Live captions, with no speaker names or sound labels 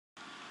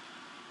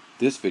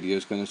This video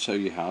is going to show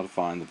you how to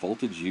find the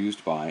voltage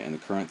used by and the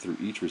current through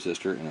each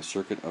resistor in a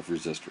circuit of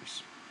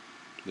resistors.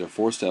 There are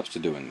 4 steps to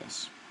doing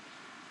this.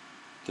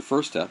 The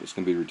first step is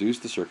going to be reduce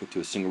the circuit to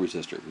a single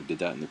resistor. We did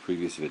that in the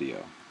previous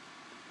video.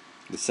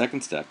 The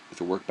second step is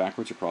to work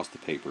backwards across the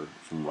paper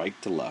from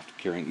right to left,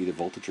 carrying either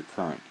voltage or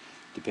current,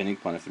 depending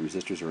upon if the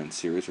resistors are in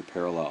series or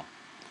parallel.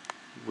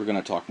 We're going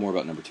to talk more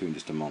about number 2 in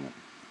just a moment.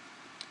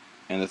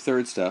 And the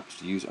third step is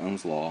to use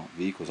Ohm's law,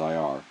 V equals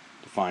IR,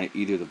 to find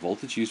either the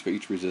voltage used by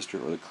each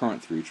resistor or the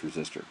current through each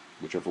resistor,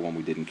 whichever one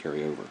we didn't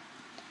carry over.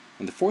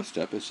 And the fourth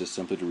step is just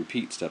simply to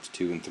repeat steps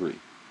 2 and 3.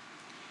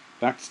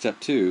 Back to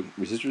step 2,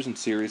 resistors in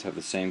series have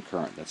the same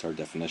current. That's our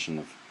definition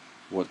of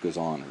what goes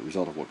on, or the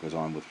result of what goes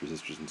on with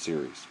resistors in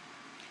series.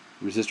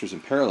 Resistors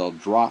in parallel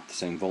drop the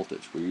same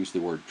voltage. We use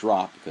the word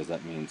drop because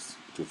that means,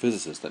 to a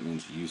physicist, that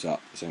means use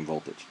up the same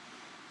voltage.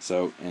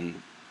 So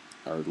in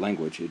our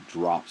language, it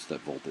drops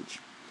that voltage.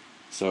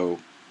 So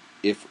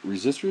if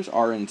resistors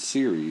are in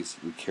series,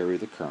 we carry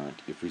the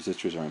current. If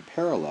resistors are in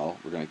parallel,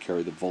 we're going to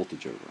carry the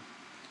voltage over.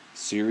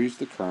 Series,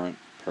 the current;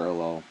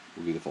 parallel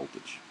will be the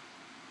voltage.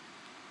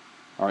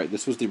 Alright,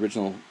 this was the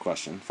original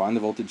question. Find the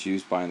voltage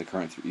used by and the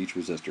current through each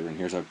resistor, and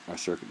here's our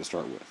circuit to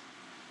start with.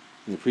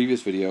 In the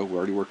previous video, we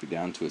already worked it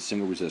down to a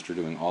single resistor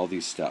doing all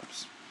these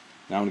steps.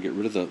 Now I'm going to get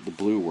rid of the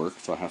blue work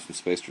so I have some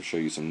space to show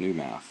you some new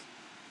math.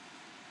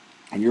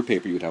 On your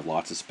paper you would have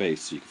lots of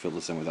space so you can fill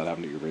this in without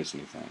having to erase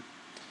anything.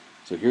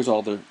 So here's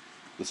all the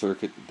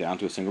circuit down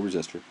to a single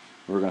resistor.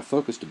 We're going to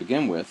focus to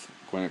begin with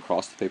going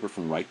across the paper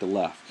from right to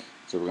left.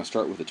 So we're going to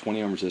start with a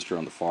 20 ohm resistor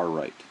on the far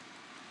right.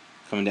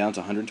 Coming down to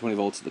 120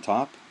 volts at the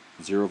top,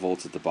 0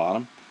 volts at the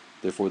bottom.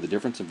 Therefore the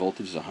difference in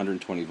voltage is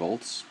 120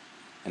 volts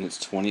and it's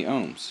 20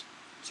 ohms.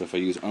 So if I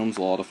use Ohm's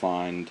law to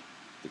find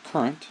the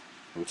current,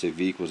 I would say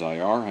V equals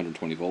IR,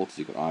 120 volts is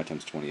equal to I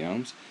times 20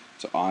 ohms.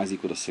 So I is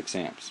equal to 6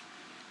 amps.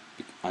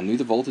 I knew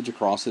the voltage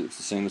across it. It's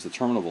the same as the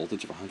terminal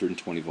voltage of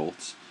 120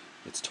 volts.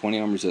 It's 20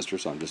 ohm resistor,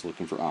 so I'm just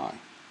looking for I.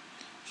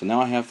 So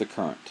now I have the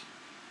current.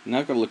 Now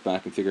I've got to look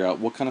back and figure out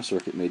what kind of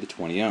circuit made the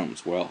 20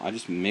 ohms. Well, I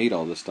just made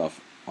all this stuff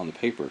on the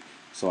paper,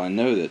 so I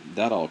know that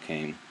that all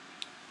came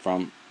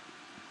from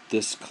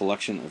this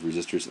collection of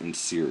resistors in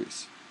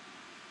series.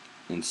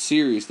 In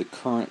series, the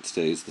current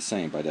stays the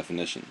same by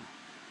definition.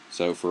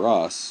 So for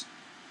us,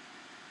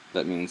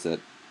 that means that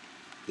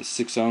the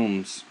 6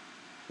 ohms,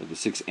 or the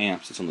 6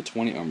 amps that's on the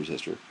 20 ohm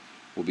resistor,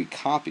 will be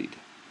copied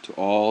to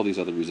all these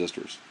other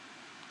resistors,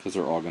 because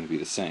they're all going to be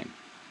the same.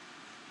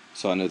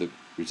 So I know the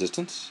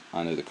resistance,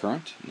 I know the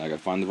current, and I got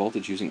to find the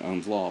voltage using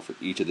Ohm's law for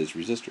each of these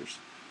resistors.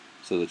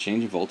 So the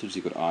change in voltage is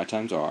equal to I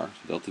times R,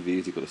 so delta V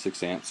is equal to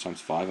 6 amps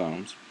times 5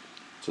 ohms.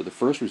 So the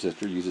first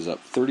resistor uses up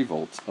 30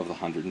 volts of the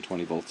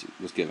 120 volts it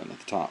was given at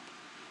the top.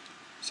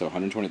 So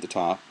 120 at the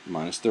top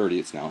minus 30,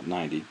 it's now at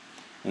 90.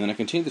 And then I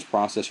continue this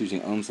process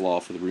using Ohm's law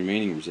for the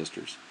remaining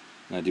resistors.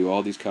 And I do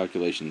all these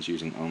calculations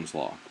using Ohm's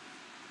law.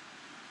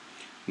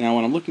 Now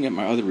when I'm looking at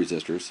my other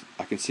resistors,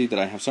 I can see that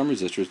I have some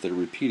resistors that are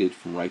repeated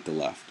from right to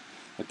left,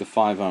 like the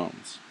 5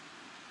 ohms.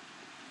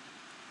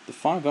 The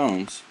 5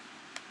 ohms,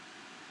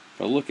 if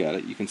I look at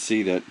it, you can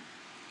see that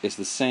it's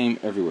the same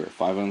everywhere,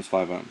 5 ohms,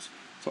 5 ohms.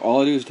 So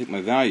all I do is take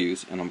my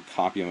values and I'm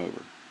copy them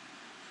over.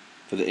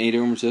 For the 8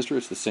 ohm resistor,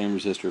 it's the same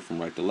resistor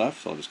from right to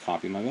left, so I'll just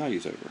copy my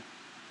values over.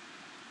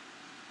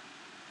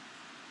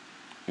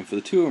 And for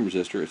the 2 ohm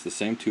resistor, it's the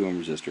same 2 ohm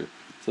resistor,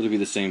 so it'll be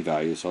the same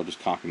values, so I'll just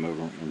copy them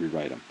over and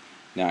rewrite them.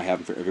 Now I have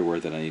them for everywhere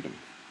that I need them.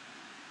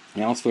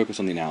 Now let's focus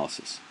on the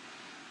analysis.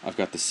 I've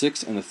got the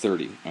 6 and the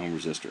 30 ohm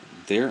resistor.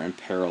 They're in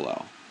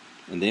parallel,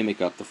 and they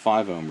make up the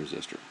 5 ohm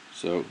resistor.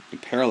 So in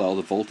parallel,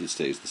 the voltage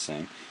stays the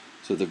same.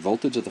 So the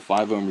voltage of the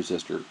 5 ohm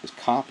resistor is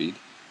copied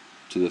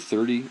to the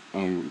 30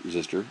 ohm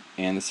resistor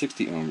and the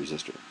 60 ohm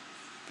resistor,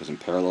 because in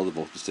parallel the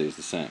voltage stays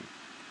the same.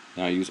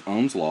 Now I use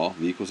Ohm's law,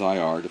 V equals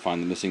IR, to find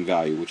the missing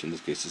value, which in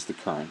this case is the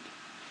current.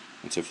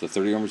 And so for the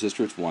 30 ohm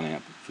resistor it's 1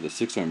 amp, for the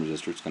 6 ohm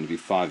resistor it's going to be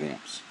 5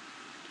 amps.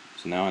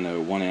 So now I know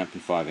 1 amp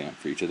and 5 amp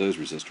for each of those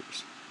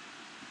resistors.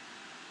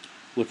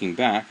 Looking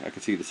back, I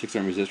can see the 6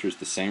 ohm resistor is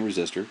the same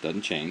resistor,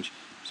 doesn't change,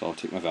 so I'll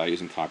take my values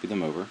and copy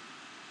them over.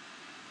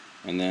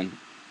 And then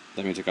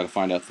that means I've got to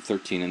find out the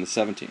 13 and the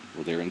 17.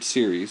 Well, they're in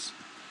series,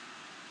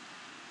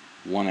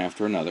 one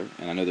after another,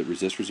 and I know that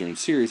resistors are in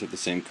series have the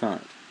same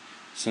current.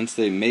 Since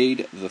they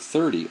made the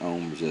 30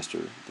 ohm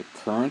resistor, the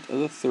current of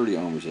the 30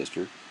 ohm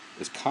resistor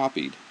is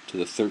copied to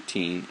the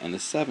 13 and the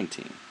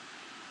 17.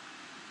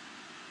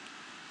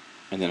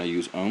 And then I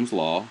use Ohm's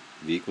law,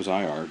 V equals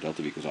IR,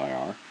 delta V equals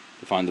IR,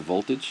 to find the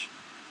voltage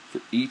for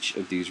each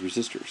of these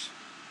resistors.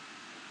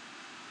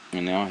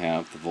 And now I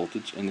have the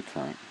voltage and the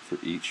current for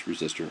each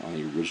resistor on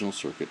the original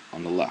circuit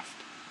on the left.